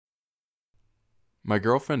My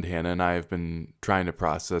girlfriend Hannah and I have been trying to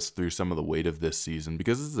process through some of the weight of this season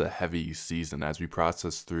because this is a heavy season as we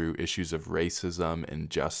process through issues of racism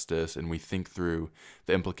and justice and we think through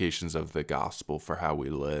the implications of the gospel for how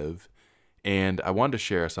we live. And I wanted to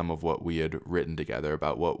share some of what we had written together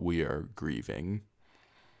about what we are grieving.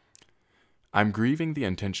 I'm grieving the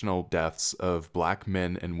intentional deaths of black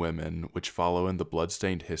men and women which follow in the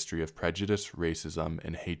bloodstained history of prejudice, racism,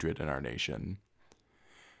 and hatred in our nation.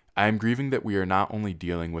 I am grieving that we are not only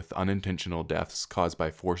dealing with unintentional deaths caused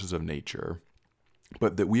by forces of nature,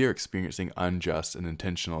 but that we are experiencing unjust and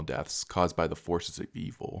intentional deaths caused by the forces of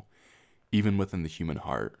evil, even within the human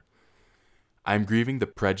heart. I am grieving the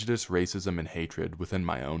prejudice, racism, and hatred within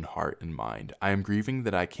my own heart and mind. I am grieving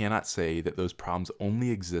that I cannot say that those problems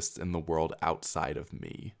only exist in the world outside of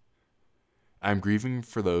me. I am grieving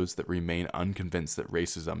for those that remain unconvinced that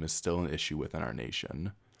racism is still an issue within our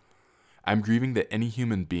nation. I'm grieving that any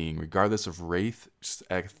human being, regardless of race,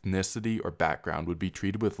 ethnicity, or background, would be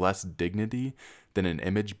treated with less dignity than an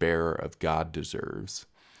image bearer of God deserves.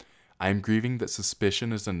 I am grieving that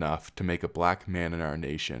suspicion is enough to make a black man in our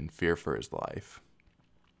nation fear for his life.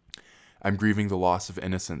 I'm grieving the loss of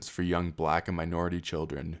innocence for young black and minority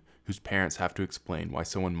children whose parents have to explain why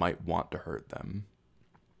someone might want to hurt them.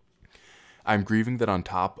 I'm grieving that on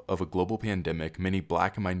top of a global pandemic, many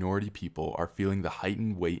black and minority people are feeling the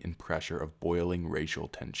heightened weight and pressure of boiling racial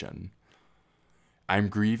tension. I'm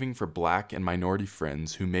grieving for black and minority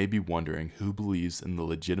friends who may be wondering who believes in the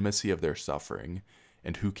legitimacy of their suffering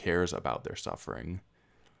and who cares about their suffering.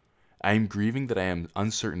 I am grieving that I am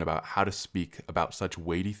uncertain about how to speak about such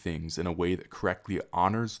weighty things in a way that correctly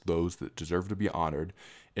honors those that deserve to be honored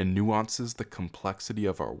and nuances the complexity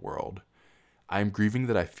of our world. I am grieving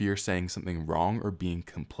that I fear saying something wrong or being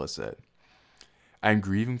complicit. I am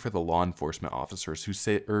grieving for the law enforcement officers who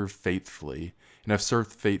serve faithfully and have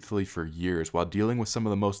served faithfully for years while dealing with some of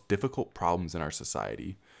the most difficult problems in our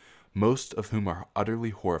society, most of whom are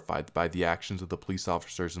utterly horrified by the actions of the police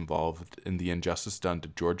officers involved in the injustice done to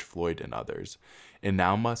George Floyd and others, and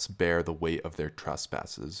now must bear the weight of their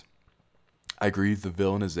trespasses. I grieve the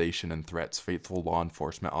villainization and threats faithful law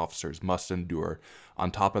enforcement officers must endure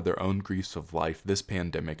on top of their own griefs of life, this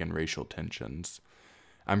pandemic, and racial tensions.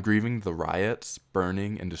 I'm grieving the riots,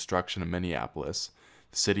 burning, and destruction of Minneapolis,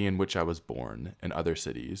 the city in which I was born, and other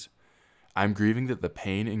cities. I'm grieving that the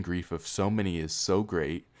pain and grief of so many is so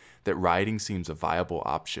great that rioting seems a viable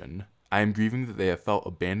option. I am grieving that they have felt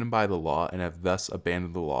abandoned by the law and have thus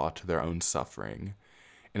abandoned the law to their own suffering,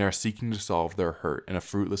 and are seeking to solve their hurt in a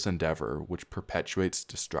fruitless endeavor which perpetuates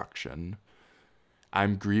destruction. I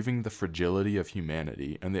am grieving the fragility of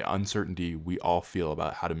humanity and the uncertainty we all feel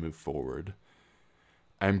about how to move forward.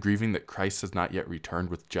 I am grieving that Christ has not yet returned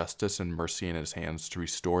with justice and mercy in his hands to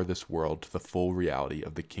restore this world to the full reality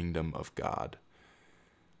of the kingdom of God.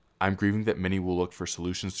 I'm grieving that many will look for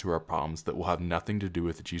solutions to our problems that will have nothing to do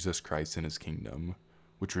with Jesus Christ and his kingdom,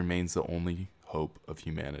 which remains the only hope of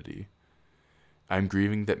humanity. I am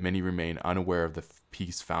grieving that many remain unaware of the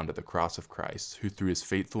peace found at the cross of Christ, who through his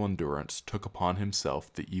faithful endurance took upon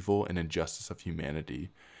himself the evil and injustice of humanity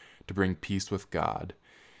to bring peace with God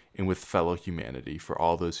and with fellow humanity for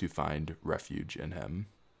all those who find refuge in him.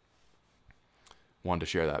 Wanted to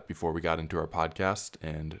share that before we got into our podcast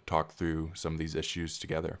and talk through some of these issues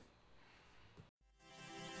together.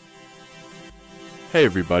 Hey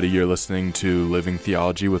everybody, you're listening to Living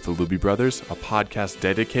Theology with the Luby Brothers, a podcast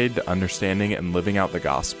dedicated to understanding and living out the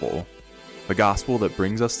gospel that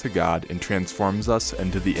brings us to God and transforms us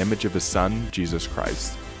into the image of his Son, Jesus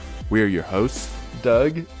Christ. We are your hosts,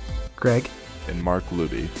 Doug, Greg, and Mark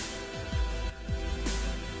Luby.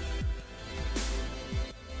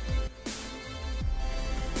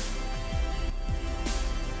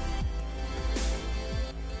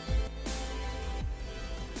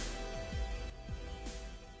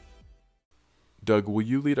 Doug, will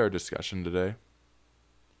you lead our discussion today?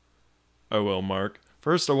 I will, Mark.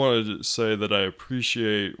 First, I wanted to say that I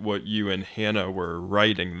appreciate what you and Hannah were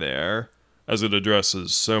writing there, as it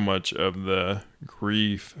addresses so much of the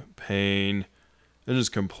grief, pain, and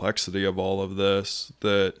just complexity of all of this.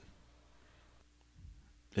 This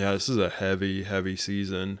is a heavy, heavy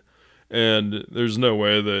season. And there's no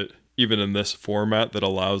way that, even in this format that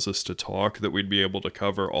allows us to talk, that we'd be able to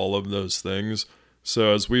cover all of those things.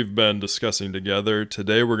 So as we've been discussing together,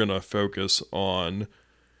 today we're going to focus on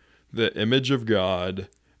the image of God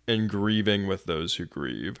and grieving with those who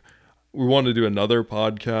grieve. We want to do another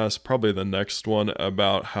podcast, probably the next one,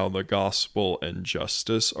 about how the gospel and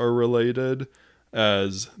justice are related,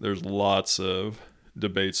 as there's lots of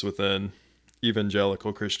debates within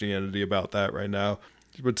evangelical Christianity about that right now.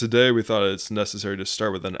 But today we thought it's necessary to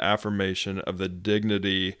start with an affirmation of the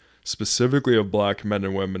dignity, specifically of black men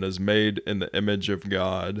and women, as made in the image of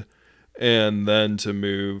God, and then to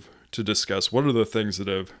move to discuss what are the things that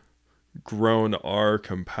have grown our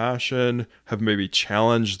compassion, have maybe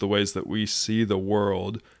challenged the ways that we see the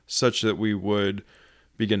world, such that we would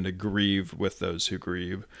begin to grieve with those who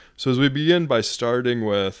grieve. So as we begin by starting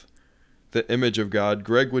with the image of God,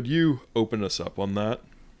 Greg, would you open us up on that?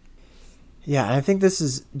 Yeah, I think this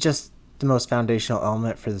is just the most foundational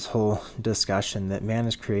element for this whole discussion, that man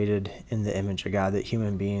is created in the image of God, that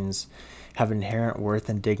human beings have inherent worth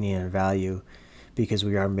and dignity and value because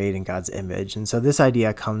we are made in God's image. And so this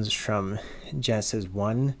idea comes from Genesis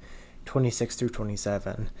 1:26 through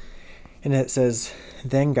 27. And it says,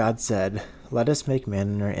 "Then God said, 'Let us make man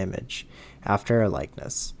in our image, after our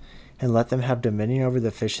likeness, and let them have dominion over the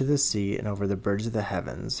fish of the sea, and over the birds of the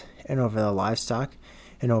heavens, and over the livestock,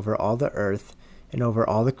 and over all the earth, and over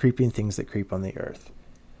all the creeping things that creep on the earth.'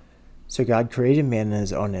 So God created man in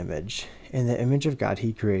his own image. In the image of God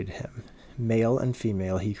he created him. Male and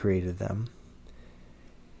female he created them."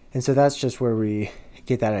 And so that's just where we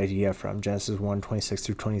get that idea from, Genesis 1:26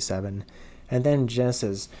 through 27. And then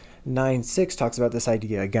Genesis 9:6 talks about this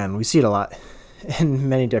idea again. We see it a lot in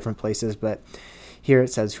many different places, but here it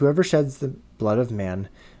says, "Whoever sheds the blood of man,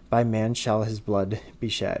 by man shall his blood be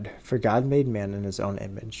shed. For God made man in his own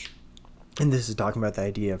image." And this is talking about the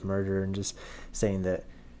idea of murder and just saying that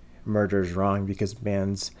murder is wrong because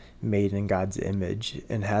man's made in God's image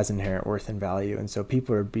and has inherent worth and value. And so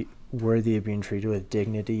people are worthy of being treated with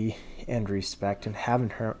dignity and respect and have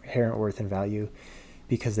inherent worth and value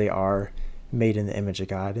because they are made in the image of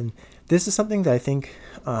God. And this is something that I think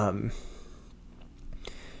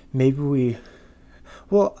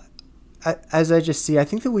as I just see, I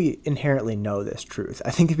think that we inherently know this truth.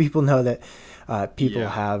 I think that people know that people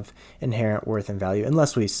have inherent worth and value,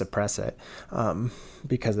 unless we suppress it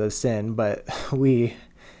because of sin. But we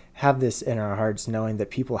have this in our hearts, knowing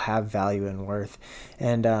that people have value and worth.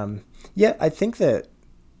 And I think that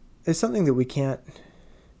it's something that we can't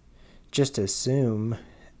just assume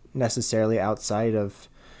necessarily outside of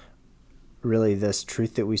really this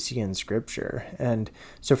truth that we see in Scripture. And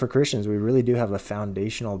so for Christians, we really do have a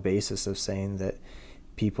foundational basis of saying that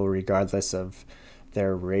people, regardless of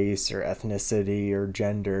their race or ethnicity or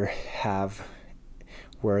gender, have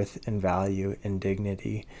worth and value and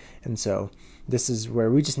dignity. And so this is where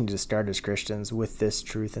we just need to start as Christians, with this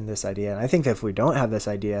truth and this idea. And I think that if we don't have this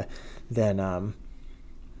idea, then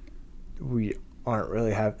we aren't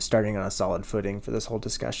really starting on a solid footing for this whole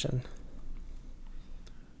discussion.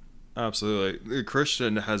 Absolutely. The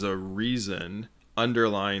Christian has a reason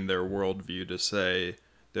underlying their worldview to say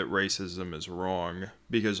that racism is wrong,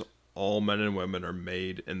 because all men and women are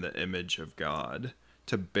made in the image of God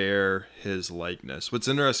to bear his likeness. What's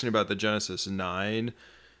interesting about the Genesis 9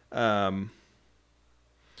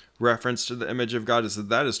 reference to the image of God is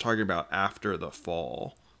that is talking about after the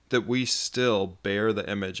fall, that we still bear the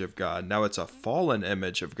image of God. Now, it's a fallen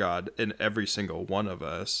image of God in every single one of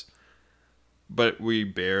us, but we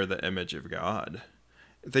bear the image of God.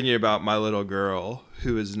 Thinking about my little girl,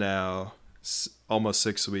 who is now almost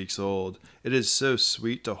 6 weeks old, it is so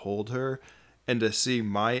sweet to hold her and to see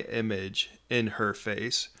my image in her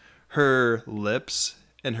face. Her lips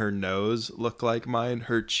and her nose look like mine.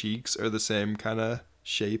 Her cheeks are the same kind of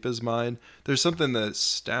shape as mine. There's something that's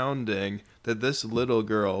astounding that this little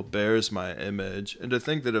girl bears my image. And to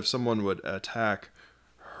think that if someone would attack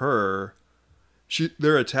her,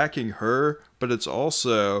 they're attacking her, but it's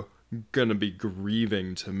also going to be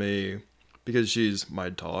grieving to me because she's my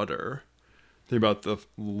daughter. Think about the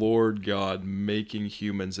Lord God making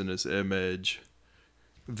humans in his image.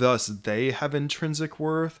 Thus, they have intrinsic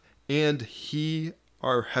worth, and he,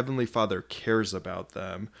 our Heavenly Father, cares about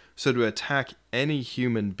them. So to attack any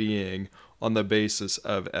human being on the basis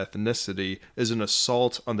of ethnicity is an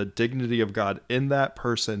assault on the dignity of God in that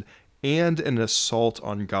person and an assault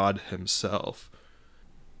on God himself.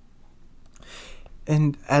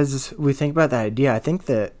 And as we think about that idea, I think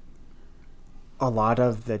that a lot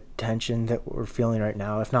of the tension that we're feeling right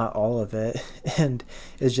now, if not all of it, and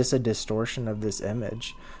is just a distortion of this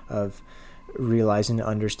image of realizing,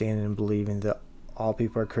 understanding, and believing that all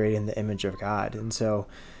people are created in the image of God. And so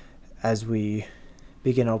as we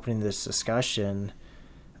begin opening this discussion,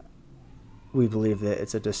 we believe that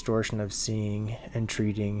it's a distortion of seeing and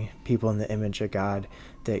treating people in the image of God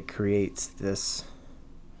that creates this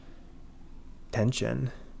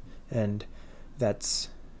tension, and that's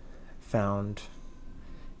found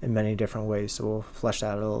in many different ways. So we'll flesh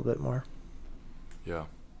that out a little bit more. Yeah.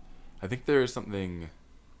 I think there is something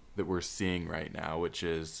that we're seeing right now, which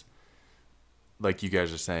is like you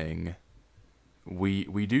guys are saying,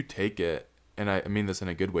 we do take it, and I mean this in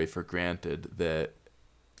a good way, for granted that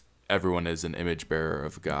everyone is an image bearer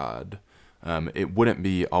of God. It wouldn't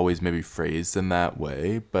be always maybe phrased in that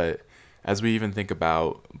way, but as we even think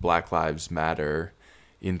about Black Lives Matter,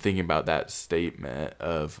 in thinking about that statement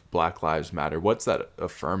of Black Lives Matter, what's that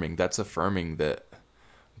affirming? That's affirming that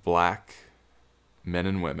Black men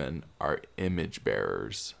and women are image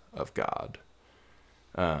bearers of God.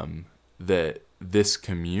 That this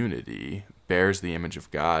community bears the image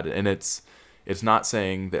of God, and it's not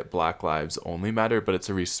saying that Black lives only matter, but it's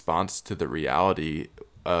a response to the reality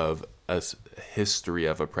of a history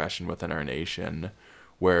of oppression within our nation,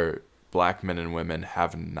 where Black men and women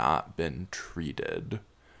have not been treated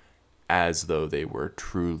as though they were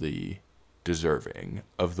truly deserving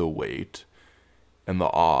of the weight and the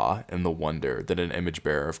awe and the wonder that an image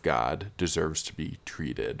bearer of God deserves to be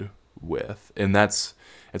treated with. And that's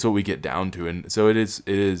what we get down to. And so it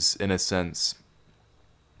is in a sense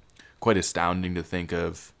quite astounding to think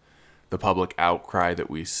of the public outcry that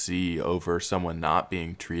we see over someone not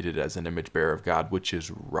being treated as an image bearer of God, which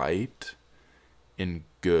is right and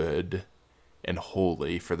good and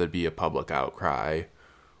holy for there to be a public outcry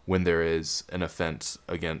when there is an offense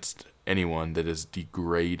against anyone that is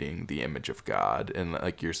degrading the image of God. And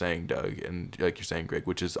like you're saying, Doug, and like you're saying, Greg,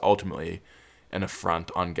 which is ultimately an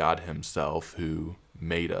affront on God himself, who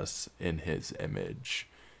made us in his image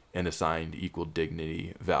and assigned equal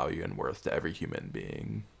dignity, value, and worth to every human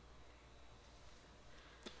being.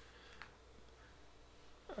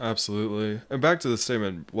 Absolutely. And back to the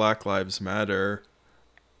statement, Black Lives Matter,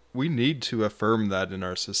 we need to affirm that in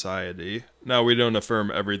our society. Now, we don't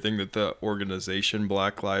affirm everything that the organization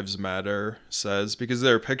Black Lives Matter says, because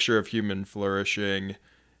their picture of human flourishing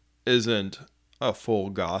isn't a full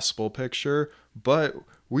gospel picture, but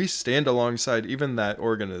we stand alongside even that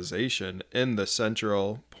organization in the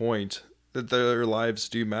central point that their lives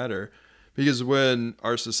do matter. Because when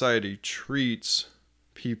our society treats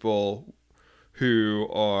people who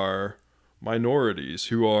are minorities,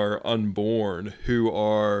 who are unborn, who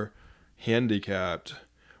are handicapped,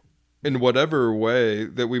 in whatever way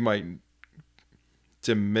that we might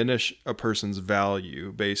diminish a person's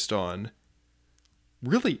value based on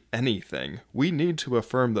really anything, we need to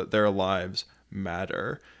affirm that their lives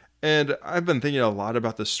matter. And I've been thinking a lot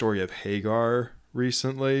about the story of Hagar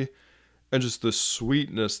recently, and just the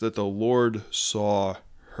sweetness that the Lord saw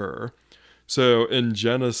her. So in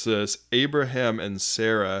Genesis, Abraham and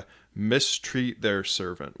Sarah mistreat their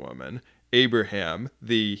servant woman. Abraham,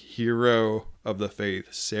 the hero of the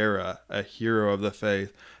faith, Sarah, a hero of the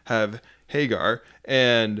faith, have Hagar,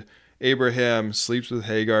 and Abraham sleeps with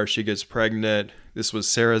Hagar. She gets pregnant. This was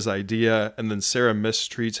Sarah's idea, and then Sarah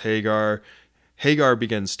mistreats Hagar. Hagar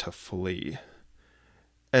begins to flee.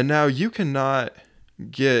 And now you cannot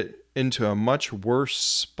get into a much worse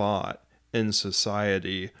spot in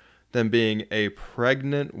society than being a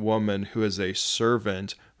pregnant woman who is a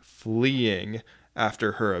servant fleeing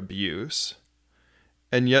after her abuse.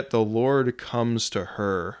 And yet the Lord comes to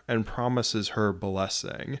her and promises her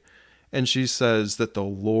blessing. And she says that the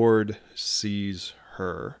Lord sees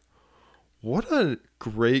her. What a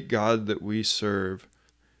great God that we serve,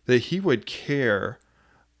 that he would care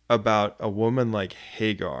about a woman like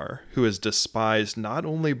Hagar, who is despised not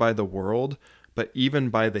only by the world, but even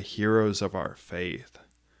by the heroes of our faith.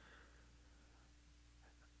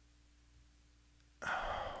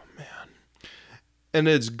 Oh, man. And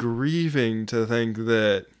it's grieving to think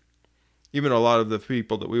that even a lot of the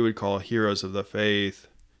people that we would call heroes of the faith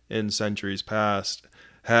in centuries past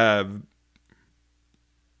have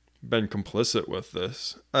been complicit with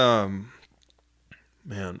this.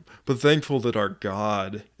 But thankful that our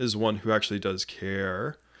God is one who actually does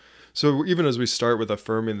care. So even as we start with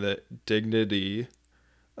affirming the dignity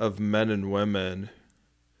of men and women,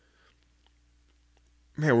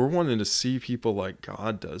 man, we're wanting to see people like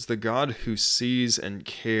God does. The God who sees and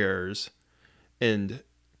cares and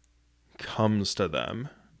comes to them.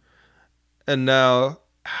 And now,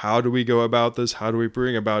 how do we go about this? How do we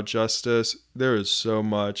bring about justice? There is so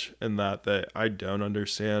much in that I don't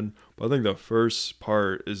understand. But I think the first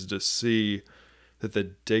part is to see that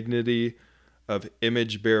the dignity of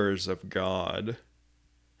image bearers of God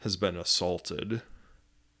has been assaulted.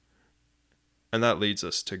 And that leads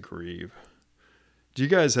us to grieve. Do you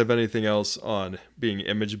guys have anything else on being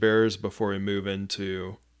image bearers before we move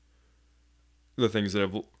into the things that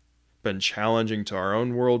have been challenging to our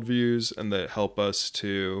own worldviews and that help us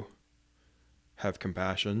to have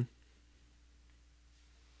compassion?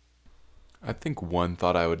 I think one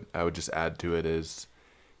thought I would just add to it is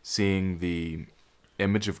seeing the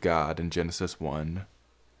image of God in Genesis 1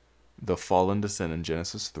 the fall into sin in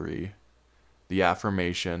Genesis 3, the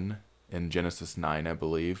affirmation in Genesis 9, I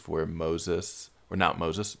believe, where Noah,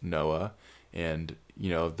 and,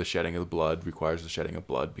 the shedding of the blood requires the shedding of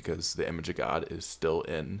blood because the image of God is still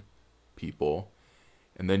in people.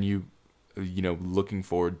 And then looking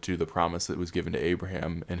forward to the promise that was given to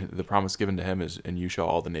Abraham, and the promise given to him is, "And you shall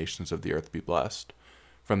all the nations of the earth be blessed."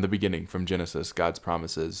 From the beginning, from Genesis, God's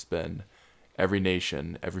promise has been every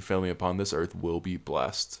nation, every family upon this earth will be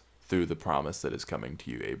blessed through the promise that is coming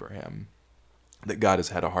to you, Abraham. That God has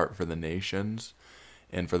had a heart for the nations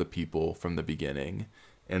and for the people from the beginning.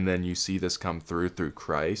 And then you see this come through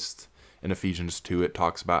Christ. In Ephesians 2, it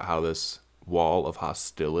talks about how this wall of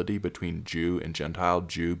hostility between Jew and Gentile,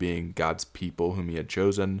 Jew being God's people whom he had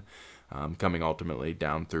chosen, coming ultimately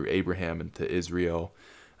down through Abraham into Israel,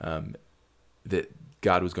 that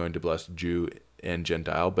God was going to bless Jew and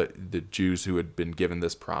Gentile, but the Jews who had been given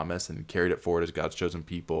this promise and carried it forward as God's chosen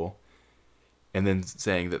people, and then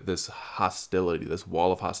saying that this hostility, this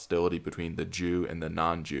wall of hostility between the Jew and the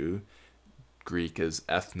non-Jew, Greek is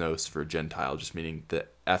ethnos for Gentile, just meaning the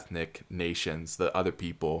ethnic nations, the other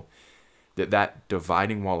people, that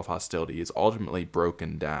dividing wall of hostility is ultimately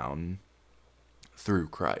broken down through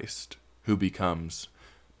Christ, who becomes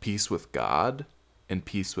peace with God and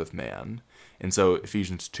peace with man. And so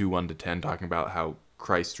Ephesians 2:1-10, talking about how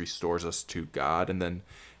Christ restores us to God, and then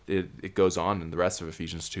it goes on in the rest of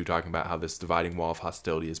Ephesians 2 talking about how this dividing wall of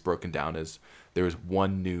hostility is broken down as there is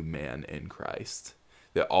one new man in Christ,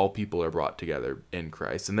 that all people are brought together in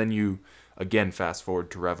Christ. And then you again fast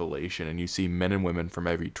forward to Revelation, and you see men and women from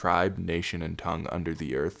every tribe, nation, and tongue under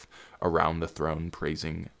the earth around the throne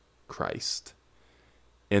praising Christ.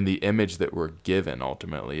 And the image that we're given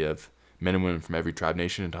ultimately of men and women from every tribe,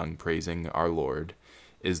 nation, and tongue praising our Lord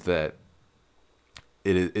is that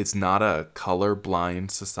it's not a colorblind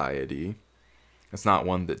society. It's not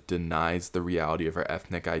one that denies the reality of our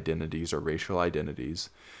ethnic identities or racial identities,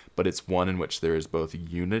 but it's one in which there is both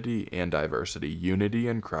unity and diversity, unity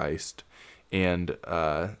in Christ and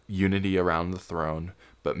unity around the throne,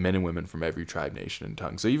 but men and women from every tribe, nation, and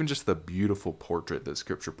tongue. So even just the beautiful portrait that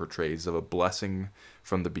Scripture portrays of a blessing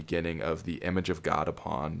from the beginning of the image of God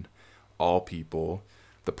upon all people,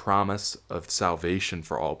 the promise of salvation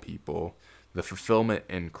for all people, the fulfillment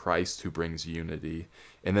in Christ who brings unity,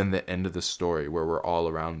 and then the end of the story where we're all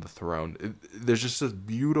around the throne. There's just this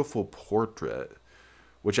beautiful portrait,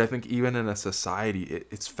 which I think even in a society,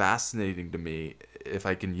 it's fascinating to me, if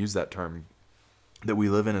I can use that term, that we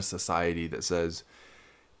live in a society that says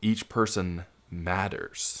each person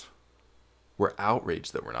matters. We're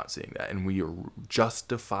outraged that we're not seeing that, and we are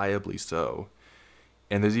justifiably so.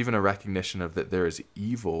 And there's even a recognition of that there is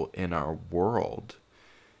evil in our world,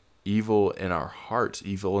 evil in our hearts,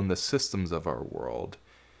 evil in the systems of our world,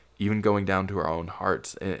 even going down to our own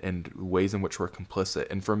hearts and ways in which we're complicit.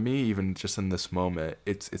 And for me, even just in this moment,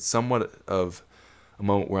 it's somewhat of a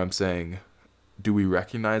moment where I'm saying, do we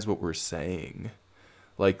recognize what we're saying?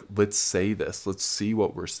 Like, let's say this. Let's see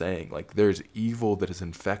what we're saying. Like, there's evil that has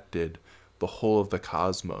infected the whole of the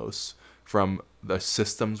cosmos, from the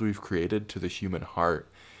systems we've created to the human heart.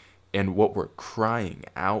 And what we're crying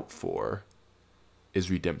out for is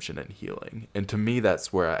redemption and healing. And to me,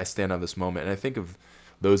 that's where I stand on this moment. And I think of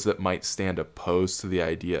those that might stand opposed to the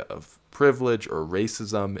idea of privilege or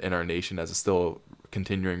racism in our nation as a still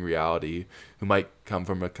continuing reality, who might come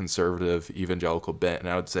from a conservative evangelical bent. And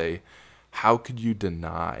I would say, how could you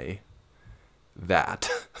deny that?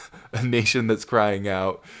 A nation that's crying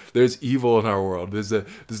out, there's evil in our world, there's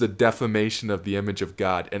a defamation of the image of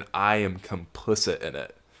God, and I am complicit in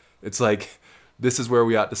it. It's like, this is where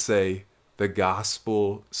we ought to say, the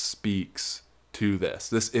gospel speaks to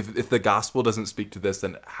this. If the gospel doesn't speak to this,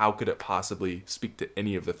 then how could it possibly speak to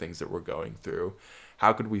any of the things that we're going through?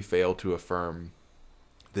 How could we fail to affirm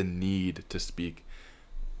the need to speak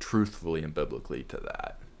truthfully and biblically to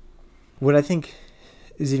that? What I think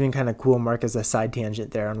is even kind of cool, Mark, as a side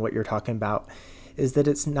tangent there on what you're talking about, is that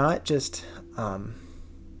it's not just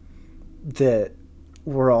that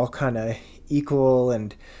we're all kind of equal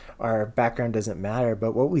and our background doesn't matter,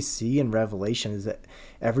 but what we see in Revelation is that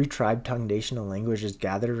every tribe, tongue, nation, and language is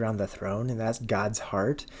gathered around the throne, and that's God's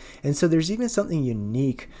heart. And so there's even something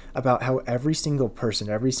unique about how every single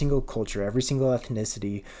person, every single culture, every single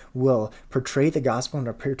ethnicity will portray the gospel in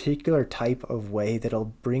a particular type of way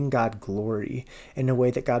that'll bring God glory in a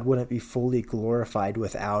way that God wouldn't be fully glorified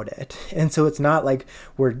without it. And so it's not like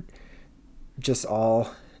we're just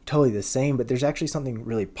all totally the same, but there's actually something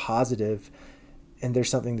really positive, and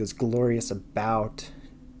there's something that's glorious about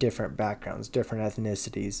different backgrounds, different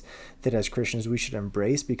ethnicities, that as Christians we should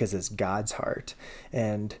embrace because it's God's heart.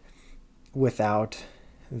 And without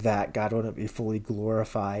that God wouldn't be fully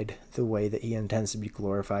glorified the way that he intends to be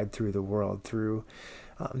glorified through the world, through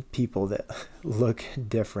people that look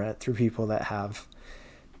different, through people that have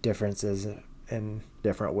differences in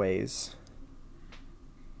different ways.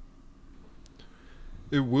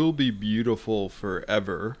 It will be beautiful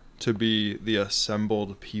forever to be the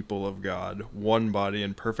assembled people of God, one body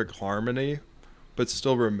in perfect harmony, but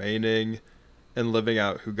still remaining and living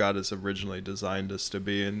out who God has originally designed us to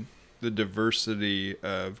be in the diversity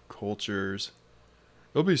of cultures.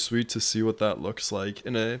 It'll be sweet to see what that looks like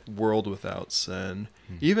in a world without sin.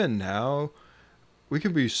 Even now, we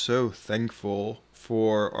can be so thankful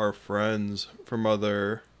for our friends from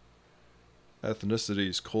other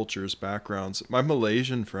ethnicities, cultures, backgrounds. My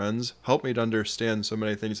Malaysian friends helped me to understand so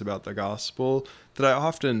many things about the gospel that I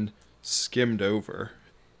often skimmed over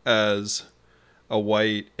as a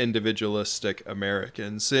white individualistic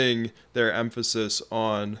American, seeing their emphasis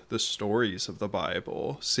on the stories of the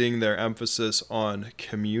Bible, seeing their emphasis on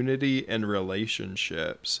community and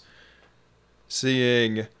relationships,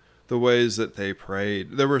 seeing the ways that they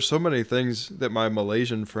prayed. There were so many things that my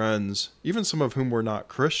Malaysian friends, even some of whom were not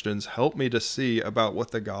Christians, helped me to see about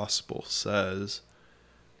what the gospel says.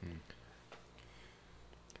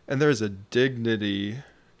 And there's a dignity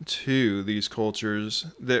to these cultures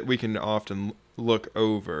that we can often look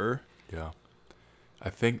over. Yeah. I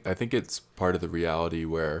think it's part of the reality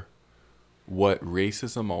where what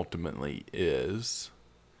racism ultimately is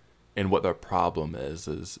and what the problem is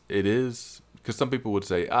it is because some people would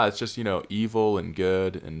say, it's just, evil and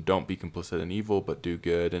good, and don't be complicit in evil, but do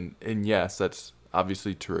good. And yes, that's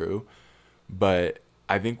obviously true. But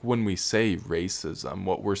I think when we say racism,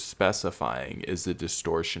 what we're specifying is the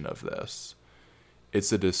distortion of this.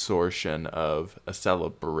 It's a distortion of a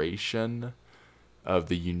celebration of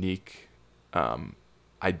the unique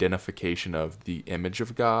identification of the image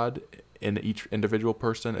of God in each individual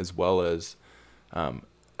person, as well as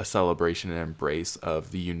a celebration and embrace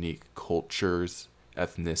of the unique cultures,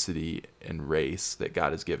 ethnicity, and race that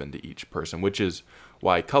God has given to each person, which is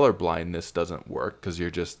why colorblindness doesn't work, because you're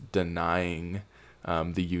just denying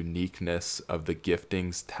the uniqueness of the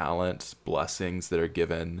giftings, talents, blessings that are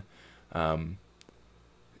given,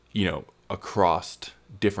 across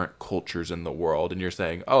different cultures in the world. And you're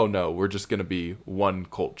saying, oh no, we're just going to be one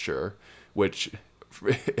culture, which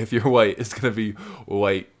if you're white, it's going to be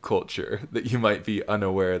white culture that you might be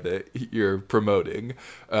unaware that you're promoting.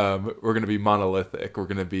 We're going to be monolithic. We're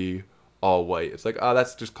going to be all white. It's like,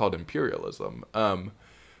 that's just called imperialism.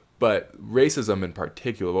 But racism in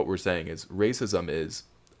particular, what we're saying is racism is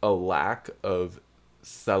a lack of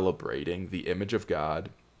celebrating the image of God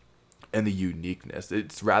and the uniqueness.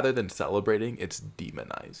 It's rather than celebrating, it's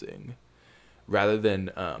demonizing. Rather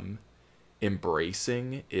than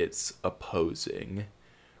embracing, it's opposing.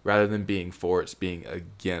 Rather than being for, it's being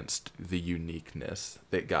against the uniqueness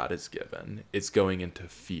that God has given. It's going into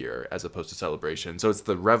fear as opposed to celebration. So it's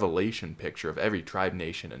the revelation picture of every tribe,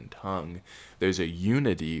 nation, and tongue. There's a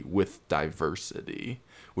unity with diversity,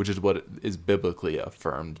 which is what is biblically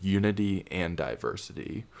affirmed. Unity and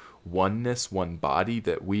diversity. Oneness, one body,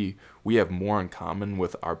 that we have more in common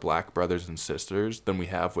with our black brothers and sisters than we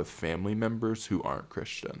have with family members who aren't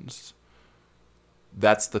Christians.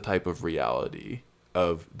 That's the type of reality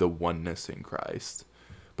of the oneness in Christ,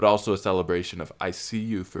 but also a celebration of, I see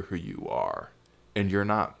you for who you are, and you're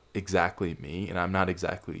not exactly me, and I'm not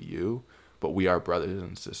exactly you, but we are brothers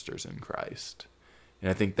and sisters in Christ. And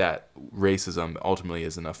I think that racism ultimately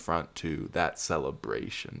is an affront to that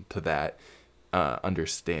celebration, to that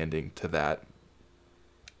understanding, to that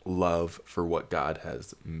love for what God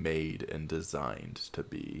has made and designed to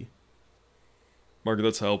be. Mark,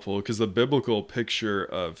 that's helpful, because the biblical picture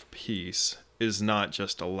of peace is not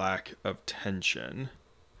just a lack of tension,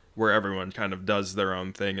 where everyone kind of does their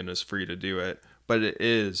own thing and is free to do it, but it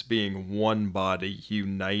is being one body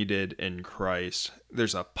united in Christ.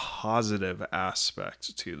 There's a positive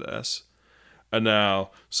aspect to this. And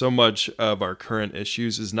now, so much of our current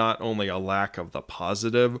issues is not only a lack of the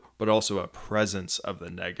positive, but also a presence of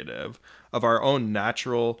the negative, of our own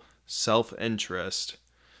natural self-interest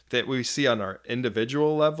that we see on our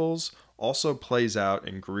individual levels also plays out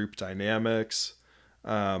in group dynamics.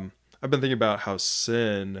 I've been thinking about how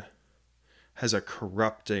sin has a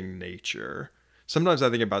corrupting nature. Sometimes I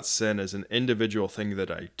think about sin as an individual thing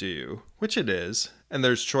that I do, which it is, and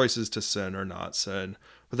there's choices to sin or not sin.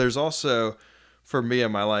 But there's also, for me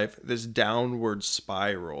in my life, this downward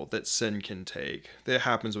spiral that sin can take that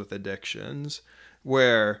happens with addictions,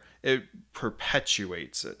 where it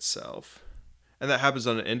perpetuates itself. And that happens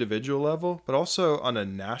on an individual level, but also on a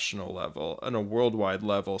national level, on a worldwide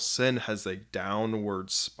level. Sin has a downward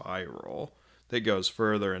spiral that goes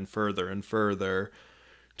further and further and further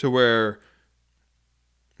to where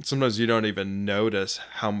sometimes you don't even notice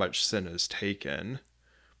how much sin is taken.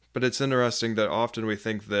 But it's interesting that often we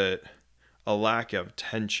think that a lack of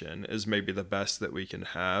tension is maybe the best that we can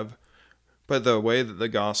have. But the way that the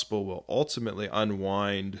gospel will ultimately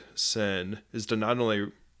unwind sin is to not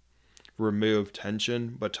only remove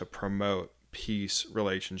tension, but to promote peace,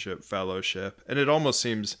 relationship, fellowship. And it almost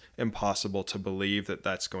seems impossible to believe that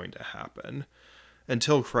that's going to happen.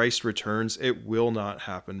 Until Christ returns, it will not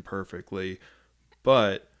happen perfectly.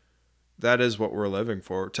 But that is what we're living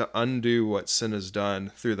for, to undo what sin has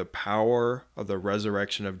done through the power of the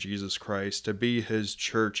resurrection of Jesus Christ, to be his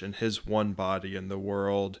church and his one body in the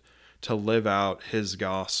world, to live out his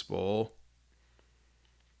gospel.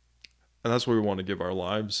 And that's what we want to give our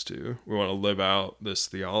lives to. We want to live out this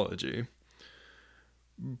theology.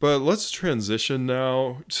 But let's transition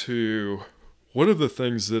now to what are the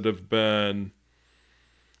things that have been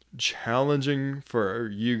challenging for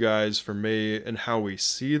you guys, for me, and how we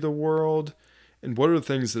see the world, and what are the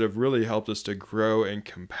things that have really helped us to grow in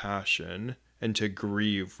compassion and to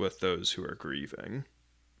grieve with those who are grieving?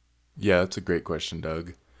 Yeah, that's a great question,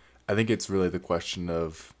 Doug. I think it's really the question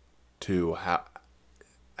of, too,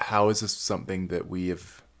 how is this something that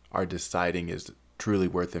are deciding is truly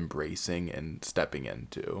worth embracing and stepping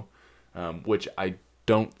into, which I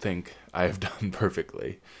don't think I have done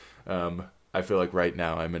perfectly. I feel like right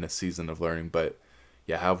now I'm in a season of learning, but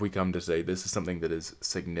yeah, how have we come to say this is something that is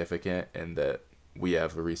significant and that we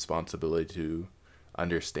have a responsibility to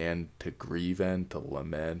understand, to grieve in, to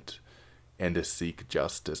lament, and to seek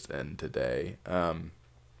justice in today?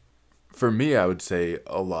 For me, I would say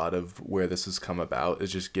a lot of where this has come about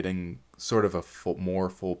is just getting sort of a more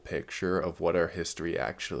full picture of what our history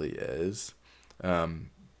actually is. I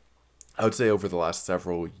would say over the last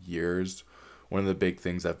several years, one of the big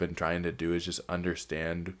things I've been trying to do is just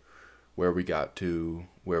understand where we got to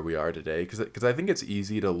where we are today. Because I think it's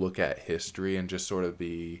easy to look at history and just sort of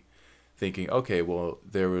be thinking, okay, well,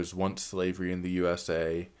 there was once slavery in the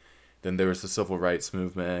USA, then there was the civil rights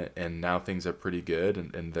movement, and now things are pretty good,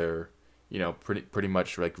 and they're, pretty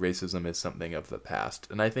much like racism is something of the past.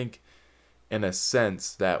 And I think, in a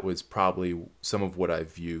sense, that was probably some of what I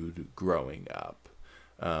viewed growing up.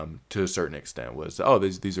 To a certain extent was,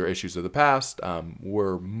 these are issues of the past.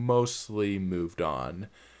 We're mostly moved on.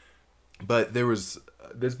 But there's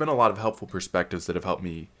been a lot of helpful perspectives that have helped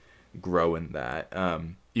me grow in that.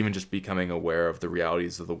 Even just becoming aware of the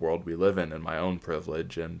realities of the world we live in and my own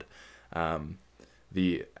privilege and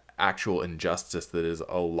the actual injustice that is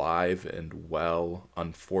alive and well,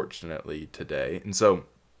 unfortunately, today. And so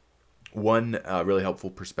one really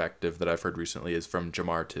helpful perspective that I've heard recently is from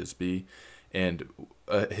Jemar Tisby. And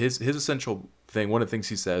his essential thing, one of the things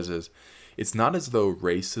he says is, it's not as though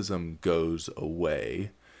racism goes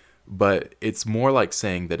away, but it's more like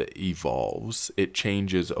saying that it evolves. It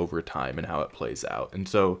changes over time and how it plays out. And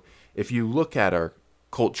so if you look at our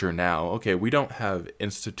culture now, okay, we don't have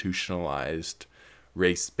institutionalized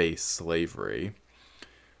race-based slavery.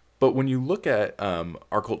 But when you look at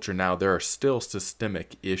our culture now, there are still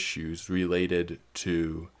systemic issues related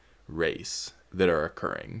to race that are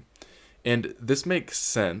occurring. And this makes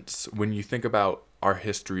sense when you think about our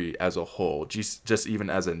history as a whole, just even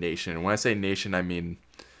as a nation. And when I say nation, I mean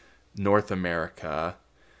North America,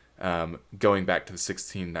 going back to the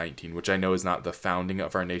 1619, which I know is not the founding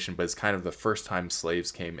of our nation, but it's kind of the first time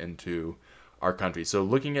slaves came into our country. So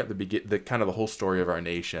looking at the kind of the whole story of our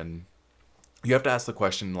nation, you have to ask the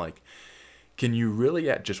question, like, can you really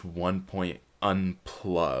at just one point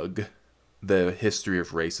unplug the history of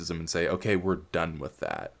racism and say, okay, we're done with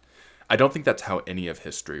that? I don't think that's how any of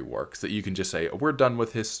history works, that you can just say, we're done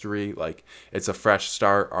with history, like, it's a fresh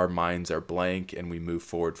start, our minds are blank, and we move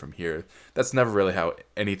forward from here. That's never really how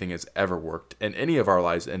anything has ever worked in any of our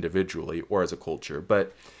lives individually or as a culture.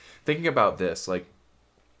 But thinking about this, like,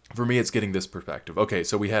 for me, it's getting this perspective. Okay,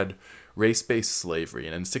 so we had race-based slavery,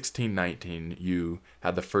 and in 1619, you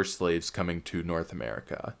had the first slaves coming to North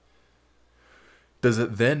America. Does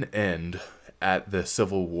it then end at the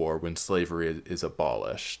Civil War when slavery is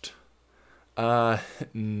abolished?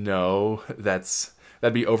 No,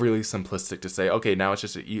 that'd be overly simplistic to say, okay, now it's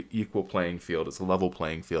just an equal playing field, it's a level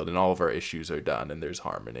playing field, and all of our issues are done, and there's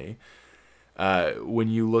harmony. When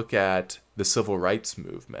you look at the civil rights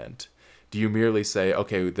movement, do you merely say,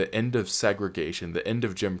 okay, the end of segregation, the end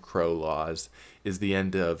of Jim Crow laws is the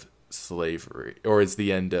end of slavery, or is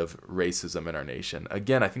the end of racism in our nation?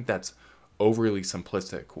 Again, I think that's overly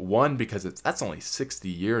simplistic. One, because that's only 60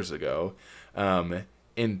 years ago.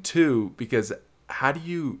 And two, because how do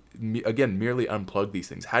you, again, merely unplug these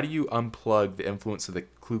things? How do you unplug the influence of the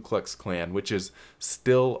Ku Klux Klan, which is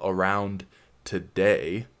still around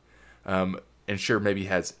today, and sure, maybe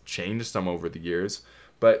has changed some over the years,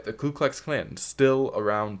 but the Ku Klux Klan, still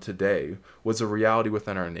around today, was a reality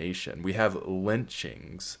within our nation. We have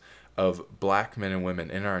lynchings of black men and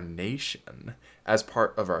women in our nation as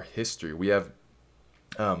part of our history. We have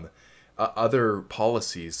other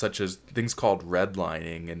policies, such as things called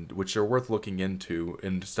redlining, and which are worth looking into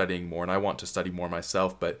and studying more, and I want to study more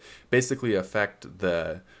myself, but basically affect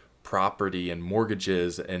the property and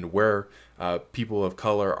mortgages and where people of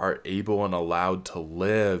color are able and allowed to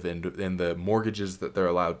live, and the mortgages that they're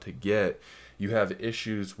allowed to get. You have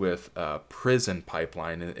issues with prison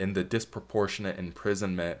pipeline and the disproportionate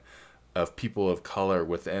imprisonment of people of color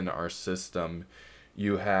within our system.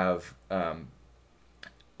 You have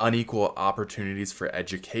unequal opportunities for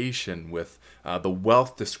education, with the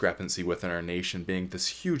wealth discrepancy within our nation being this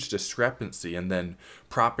huge discrepancy, and then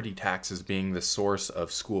property taxes being the source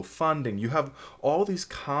of school funding. You have all these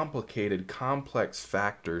complicated, complex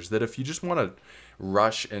factors that if you just want to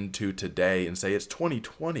rush into today and say it's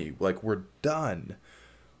 2020, like we're done,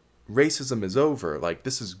 racism is over, like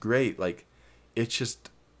this is great, like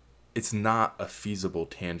it's not a feasible,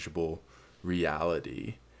 tangible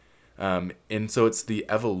reality. And so it's the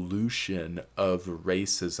evolution of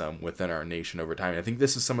racism within our nation over time. And I think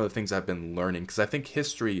this is some of the things I've been learning, because I think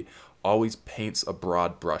history always paints a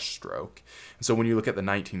broad brushstroke. And so when you look at the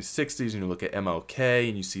 1960s and you look at MLK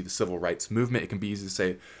and you see the civil rights movement, it can be easy to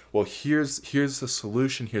say, well, here's the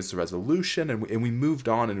solution, here's the resolution, and we moved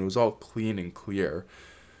on and it was all clean and clear.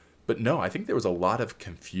 But no, I think there was a lot of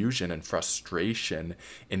confusion and frustration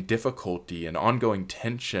and difficulty and ongoing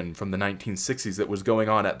tension from the 1960s that was going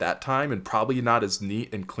on at that time, and probably not as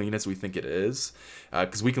neat and clean as we think it is.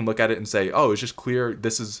 Because we can look at it and say, oh, it's just clear,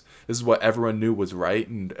 this is what everyone knew was right.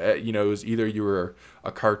 And, it was either you were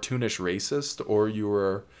a cartoonish racist or you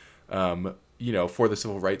were, for the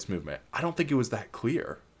civil rights movement. I don't think it was that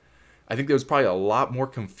clear. I think there was probably a lot more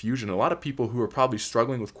confusion, a lot of people who were probably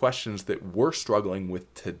struggling with questions that we're struggling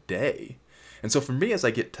with today. And so for me, as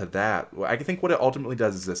I get to that, I think what it ultimately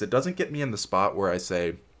does is this. It doesn't get me in the spot where I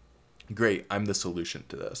say, great, I'm the solution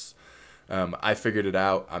to this. I figured it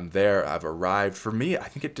out. I'm there. I've arrived. For me, I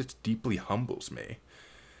think it just deeply humbles me,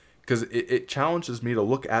 because it challenges me to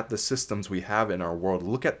look at the systems we have in our world,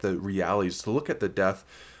 look at the realities, to look at the death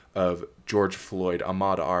of George Floyd,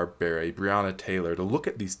 Ahmaud Arbery, Breonna Taylor, to look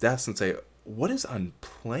at these deaths and say, what is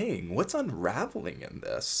unplaying? What's unraveling in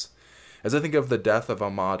this? As I think of the death of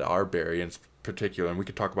Ahmaud Arbery in particular, and we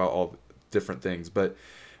could talk about all different things, but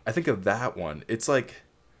I think of that one. It's like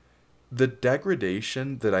the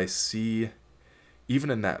degradation that I see even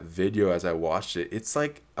in that video as I watched it. It's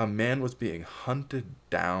like a man was being hunted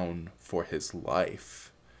down for his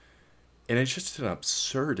life. And it's just an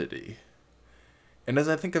absurdity. And as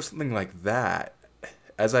I think of something like that,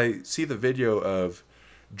 as I see the video of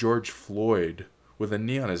George Floyd with a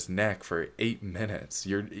knee on his neck for 8 minutes,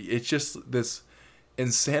 it's just this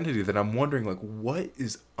insanity that I'm wondering, like, what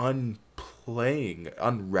is unraveling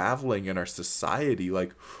in our society?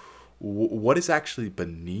 Like, what is actually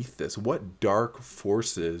beneath this? What dark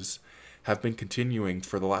forces have been continuing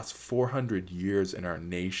for the last 400 years in our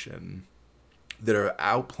nation that are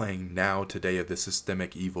outplaying now today of the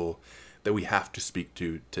systemic evil that we have to speak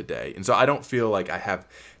to today? And so I don't feel like I have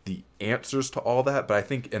the answers to all that, but I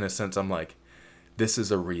think in a sense I'm like, this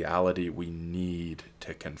is a reality we need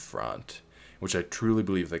to confront, which I truly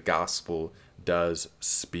believe the gospel does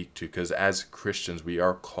speak to, because as Christians we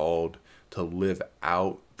are called to live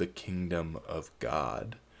out the kingdom of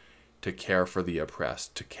God, to care for the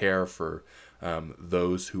oppressed, to care for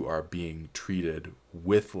those who are being treated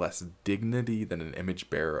with less dignity than an image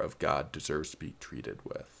bearer of God deserves to be treated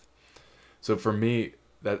with. So for me,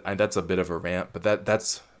 that's a bit of a rant, but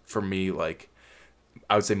that's for me, like,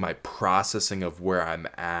 I would say my processing of where I'm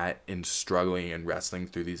at in struggling and wrestling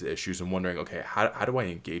through these issues and wondering, okay, how do I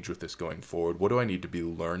engage with this going forward? What do I need to be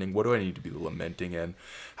learning? What do I need to be lamenting in?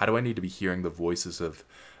 How do I need to be hearing the voices of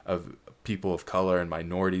people of color and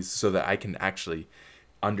minorities so that I can actually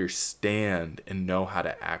understand and know how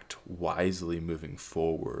to act wisely moving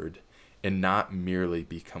forward and not merely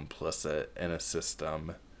be complicit in a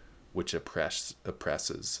system which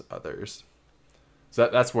oppresses others? So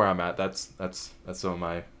that's where I'm at. That's some of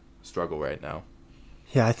my struggle right now.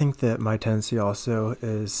 Yeah, I think that my tendency also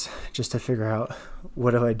is just to figure out,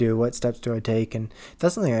 what do I do? What steps do I take? And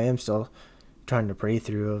that's something I am still trying to pray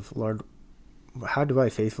through of, Lord, how do I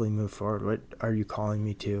faithfully move forward? What are you calling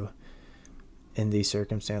me to in these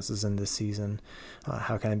circumstances, in this season?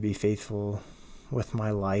 How can I be faithful with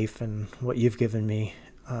my life and what you've given me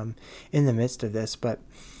in the midst of this. But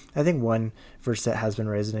I think one verse that has been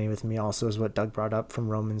resonating with me also is what Doug brought up from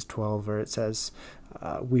Romans 12, where it says,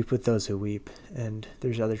 weep with those who weep. And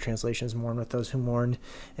there's other translations, mourn with those who mourn.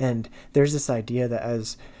 And there's this idea that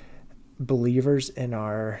as believers in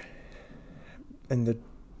the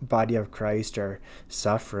body of Christ are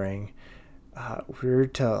suffering, we're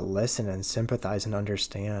to listen and sympathize and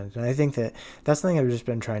understand. And I think that that's something I've just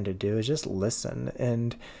been trying to do, is just listen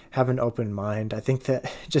and have an open mind. I think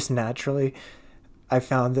that just naturally I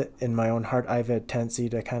found that in my own heart I have a tendency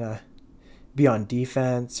to kind of be on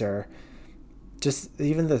defense, or just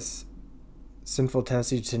even this sinful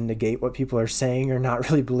tendency to negate what people are saying or not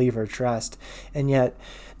really believe or trust. And yet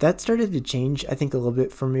that started to change, I think, a little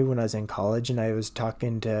bit for me when I was in college and I was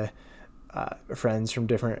talking to friends from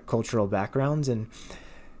different cultural backgrounds, and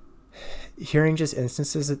hearing just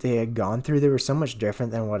instances that they had gone through, they were so much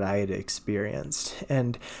different than what I had experienced.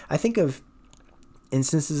 And I think of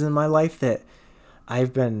instances in my life that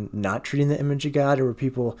I've been not treating the image of God, or where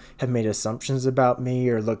people have made assumptions about me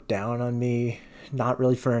or looked down on me, not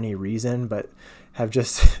really for any reason, but have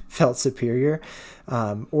just felt superior,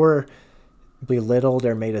 or belittled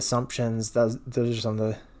or made assumptions. Those are some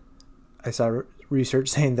of the, I saw research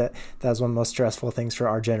saying that was one of the most stressful things for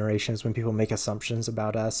our generation, is when people make assumptions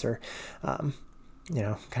about us, or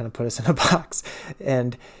kind of put us in a box.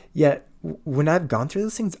 And yet when I've gone through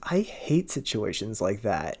those things, I hate situations like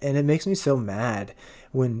that, and it makes me so mad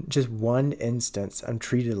when just one instance I'm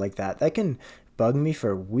treated like that. That can bug me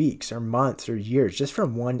for weeks or months or years just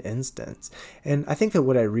from one instance. And I think that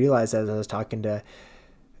what I realized as I was talking to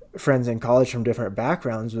friends in college from different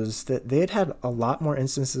backgrounds was that they had a lot more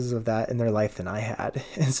instances of that in their life than I had.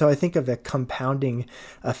 And so I think of the compounding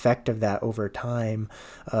effect of that over time,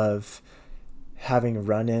 of having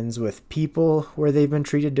run-ins with people where they've been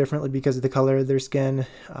treated differently because of the color of their skin,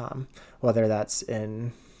 whether that's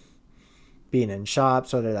in being in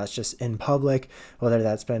shops, whether that's just in public, whether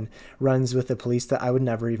that's been runs with the police that I would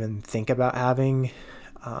never even think about having,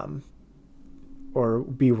 or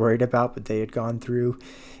be worried about, but they had gone through.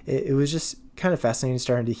 It was just kind of fascinating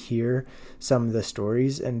starting to hear some of the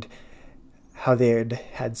stories and how they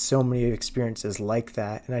had so many experiences like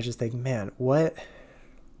that. And I just think, man, what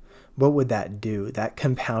would that do? That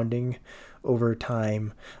compounding over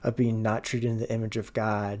time of being not treated in the image of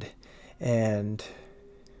God. And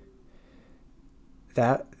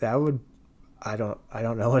that would, I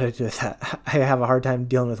don't know what to do with that. I have a hard time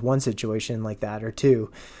dealing with one situation like that, or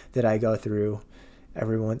two that I go through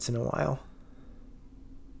every once in a while.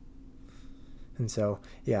 And so,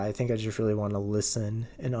 yeah, I think I just really want to listen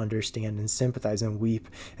and understand and sympathize and weep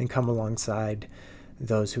and come alongside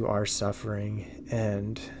those who are suffering,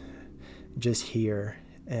 and just hear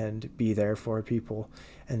and be there for people,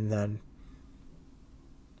 and then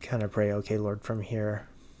kind of pray, okay, Lord, from here,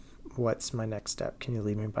 what's my next step? Can you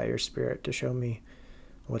lead me by your Spirit to show me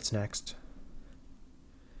what's next?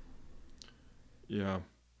 Yeah.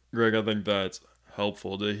 Greg, I think that's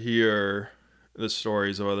helpful to hear the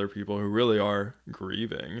stories of other people who really are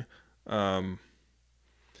grieving. Thinking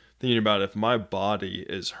about if my body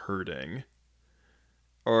is hurting,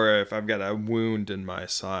 or if I've got a wound in my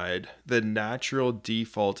side, the natural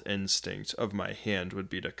default instinct of my hand would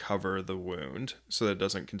be to cover the wound so that it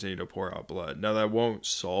doesn't continue to pour out blood. Now, that won't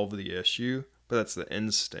solve the issue, but that's the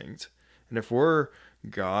instinct. And if we're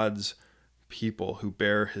God's people who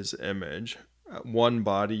bear his image, one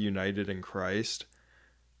body united in Christ,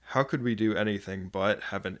 how could we do anything but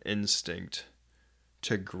have an instinct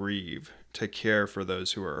to grieve, to care for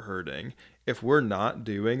those who are hurting? If we're not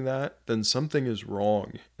doing that, then something is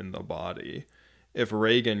wrong in the body. If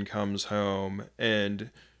Reagan comes home and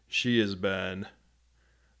she has been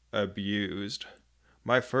abused,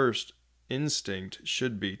 my first instinct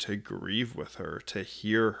should be to grieve with her, to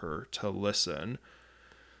hear her, to listen.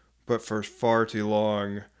 But for far too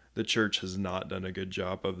long, the church has not done a good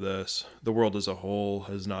job of this. The world as a whole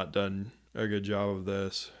has not done a good job of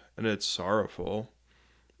this, and it's sorrowful.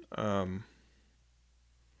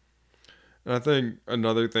 And I think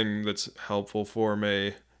another thing that's helpful for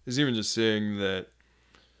me is even just seeing that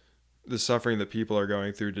the suffering that people are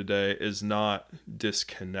going through today is not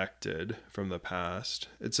disconnected from the past.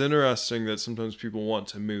 It's interesting that sometimes people want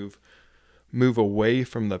to move away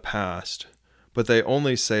from the past, but they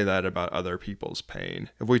only say that about other people's pain.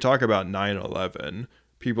 If we talk about 9/11,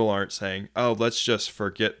 people aren't saying, oh, let's just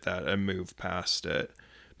forget that and move past it,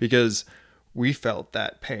 because we felt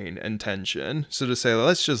that pain and tension. So to say,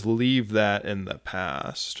 let's just leave that in the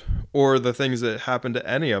past, or the things that happened to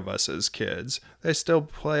any of us as kids, they still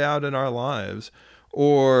play out in our lives.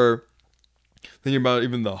 Or thinking about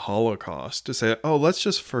even the Holocaust, to say, oh, let's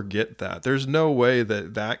just forget that. There's no way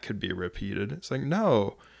that that could be repeated. It's like,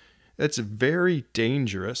 no, it's very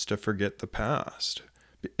dangerous to forget the past,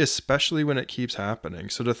 especially when it keeps happening.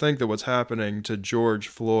 So to think that what's happening to George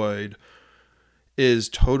Floyd is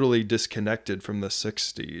totally disconnected from the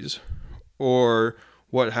 60s, or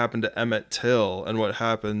what happened to Emmett Till and what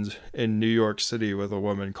happened in New York City with a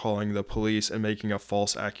woman calling the police and making a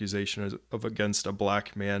false accusation against a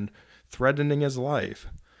black man, threatening his life.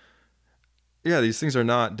 Yeah, these things are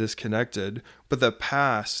not disconnected, but the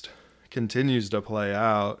past continues to play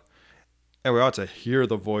out, and we ought to hear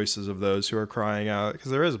the voices of those who are crying out,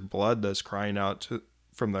 because there is blood that's crying out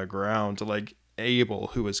from the ground, to like Abel,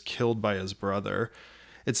 who was killed by his brother.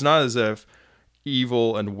 It's not as if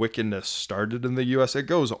evil and wickedness started in the U.S. It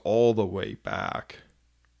goes all the way back.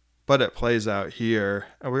 But it plays out here,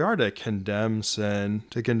 and we are to condemn sin,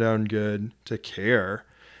 to condone good, to care.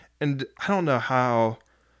 And I don't know how...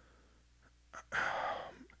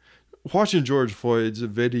 Watching George Floyd's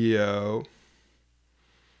video,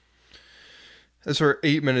 as for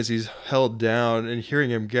 8 minutes he's held down, and hearing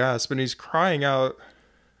him gasp, and he's crying out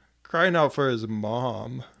for his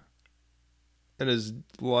mom, and his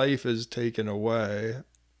life is taken away.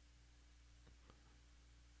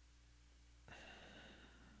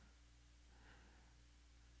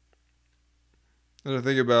 And I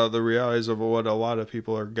think about the realities of what a lot of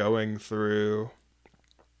people are going through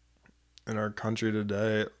in our country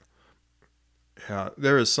today. Yeah,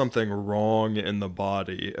 there is something wrong in the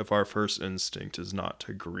body if our first instinct is not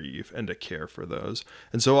to grieve and to care for those.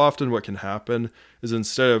 And so often what can happen is,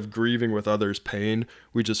 instead of grieving with others' pain,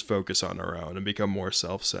 we just focus on our own and become more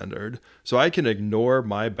self-centered. So I can ignore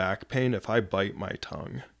my back pain if I bite my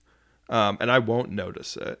tongue, and I won't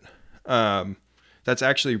notice it. That's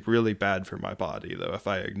actually really bad for my body, though, if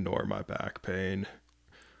I ignore my back pain.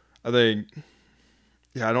 I think,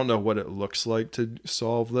 I don't know what it looks like to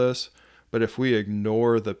solve this, but if we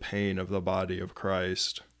ignore the pain of the body of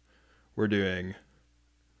Christ, we're doing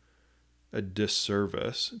a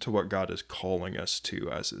disservice to what God is calling us to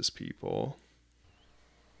as his people.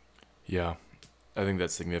 Yeah, I think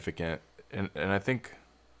that's significant. And I think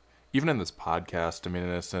even in this podcast, I mean, in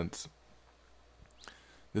a sense,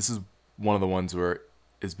 this is one of the ones where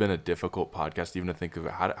it's been a difficult podcast even to think of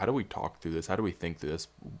how do we talk through this? How do we think through this?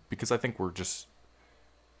 Because I think we're just,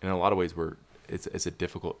 in a lot of ways, it's a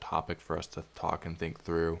difficult topic for us to talk and think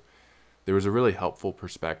through. There was a really helpful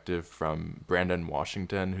perspective from Brandon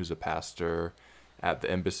Washington, who's a pastor at the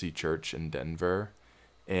Embassy Church in Denver.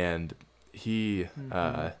 And he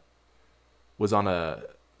was on a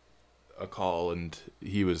call, and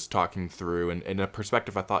he was talking through, and a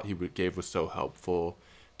perspective I thought he gave was so helpful,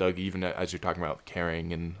 Doug, even as you're talking about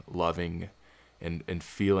caring and loving and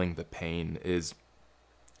feeling the pain, is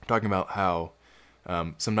talking about how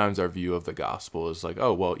sometimes our view of the gospel is like,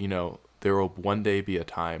 oh, well, there will one day be a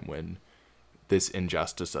time when this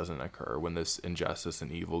injustice doesn't occur, when this injustice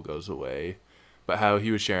and evil goes away. But how he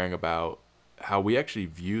was sharing about how we actually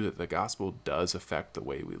view that the gospel does affect the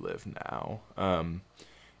way we live now.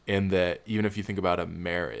 And that even if you think about a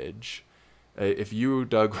marriage, if you,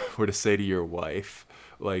 Doug, were to say to your wife,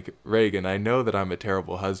 like, Reagan, I know that I'm a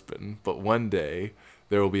terrible husband, but one day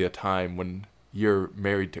there will be a time when you're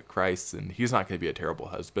married to Christ and he's not going to be a terrible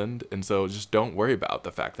husband. And so just don't worry about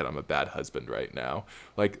the fact that I'm a bad husband right now.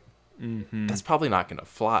 Like, that's probably not going to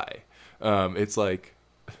fly. It's like,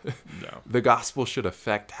 No. The gospel should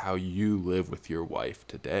affect how you live with your wife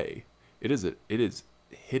today. It is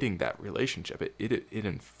hitting that relationship. It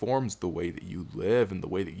informs the way that you live and the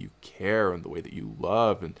way that you care and the way that you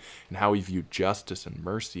love and how we view justice and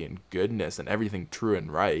mercy and goodness and everything true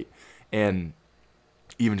and right. And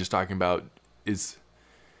even just talking about is,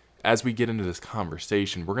 as we get into this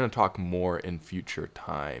conversation, we're going to talk more in future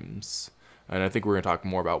times. And I think we're going to talk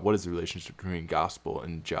more about what is the relationship between gospel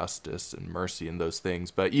and justice and mercy and those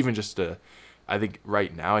things. But even just I think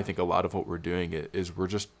right now, I think a lot of what we're doing is we're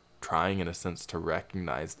just trying, in a sense, to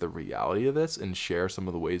recognize the reality of this and share some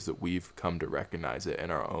of the ways that we've come to recognize it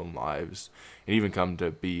in our own lives, and even come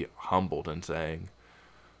to be humbled and saying,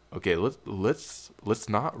 okay, let's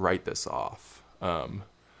not write this off.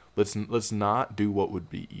 Let's not do what would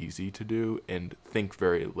be easy to do and think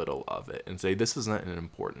very little of it and say this isn't an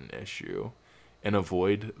important issue, and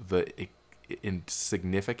avoid the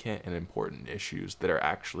insignificant and important issues that are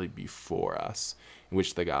actually before us, in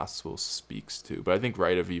which the gospel speaks to. But I think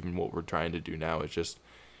right of even what we're trying to do now is just,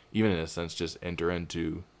 even in a sense, just enter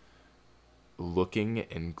into looking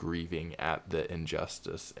and grieving at the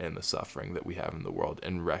injustice and the suffering that we have in the world,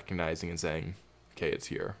 and recognizing and saying, okay, it's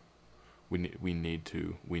here. We need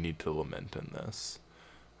to lament in this.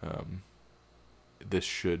 this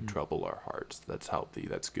should trouble our hearts. That's healthy.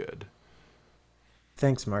 That's good.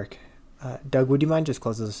 Thanks, Mark. Doug, would you mind just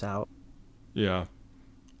closing us out? Yeah.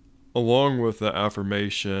 Along with the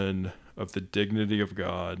affirmation of the dignity of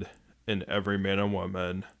God in every man and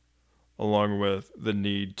woman, along with the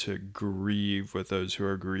need to grieve with those who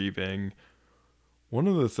are grieving, one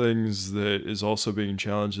of the things that is also being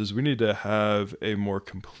challenged is we need to have a more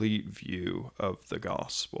complete view of the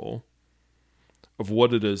gospel, of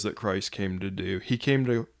what it is that Christ came to do. He came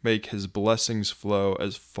to make his blessings flow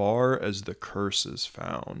as far as the curse is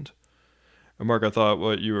found. And Mark, I thought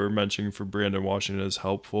what you were mentioning for Brandon Washington is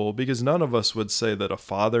helpful, because none of us would say that a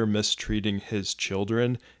father mistreating his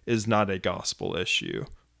children is not a gospel issue.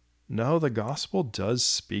 No, the gospel does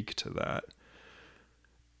speak to that.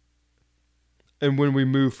 And when we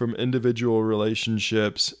move from individual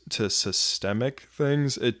relationships to systemic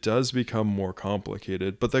things, it does become more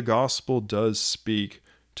complicated. But the gospel does speak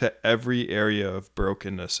to every area of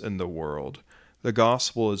brokenness in the world. The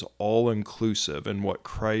gospel is all-inclusive in what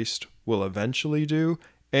Christ will eventually do,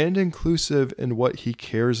 and inclusive in what he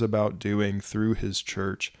cares about doing through his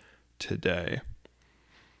church today.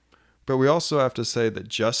 But we also have to say that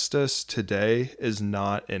justice today is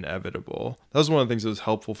not inevitable. That was one of the things that was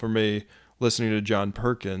helpful for me listening to John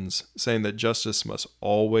Perkins, saying that justice must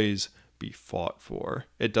always be fought for.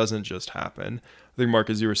 It doesn't just happen. I think, Mark,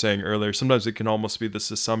 as you were saying earlier, sometimes it can almost be this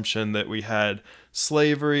assumption that we had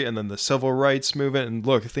slavery and then the civil rights movement, and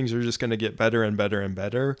look, things are just going to get better and better and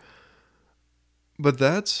better. But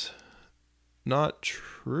that's not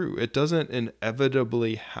true. It doesn't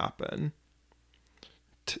inevitably happen.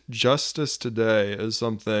 Justice today is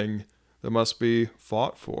something that must be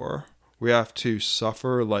fought for. We have to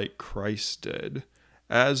suffer like Christ did,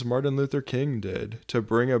 as Martin Luther King did, to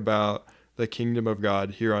bring about the kingdom of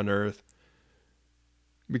God here on earth,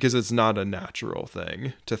 because it's not a natural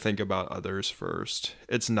thing to think about others first.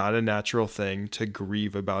 It's not a natural thing to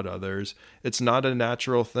grieve about others. It's not a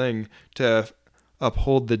natural thing to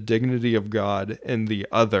uphold the dignity of God in the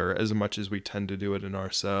other as much as we tend to do it in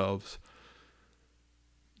ourselves.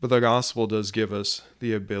 But the gospel does give us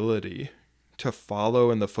the ability to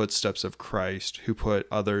follow in the footsteps of Christ, who put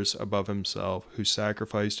others above himself, who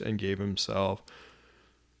sacrificed and gave himself,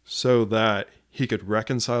 so that he could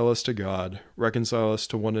reconcile us to God, reconcile us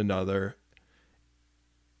to one another,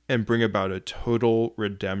 and bring about a total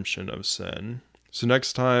redemption of sin. So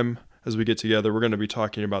next time, as we get together, we're going to be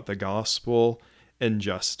talking about the gospel and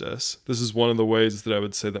justice. This is one of the ways that I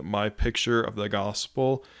would say that my picture of the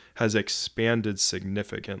gospel has expanded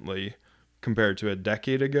significantly compared to a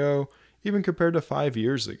decade ago, even compared to 5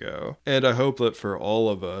 years ago. And I hope that for all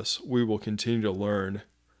of us, we will continue to learn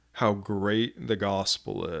how great the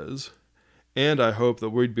gospel is. And I hope that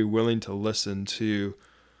we'd be willing to listen to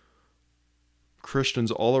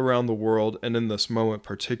Christians all around the world, and in this moment,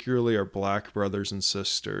 particularly our Black brothers and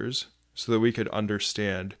sisters, so that we could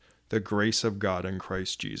understand the grace of God in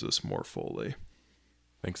Christ Jesus more fully.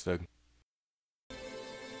 Thanks, Doug.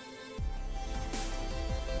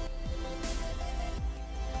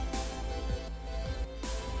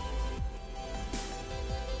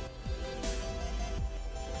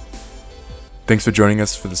 Thanks for joining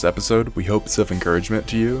us for this episode. We hope it's of encouragement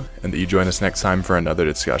to you, and that you join us next time for another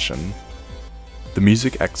discussion. The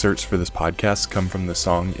music excerpts for this podcast come from the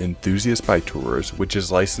song Enthusiast by Tours, which is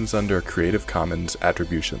licensed under a Creative Commons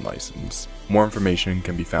Attribution license. More information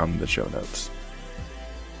can be found in the show notes.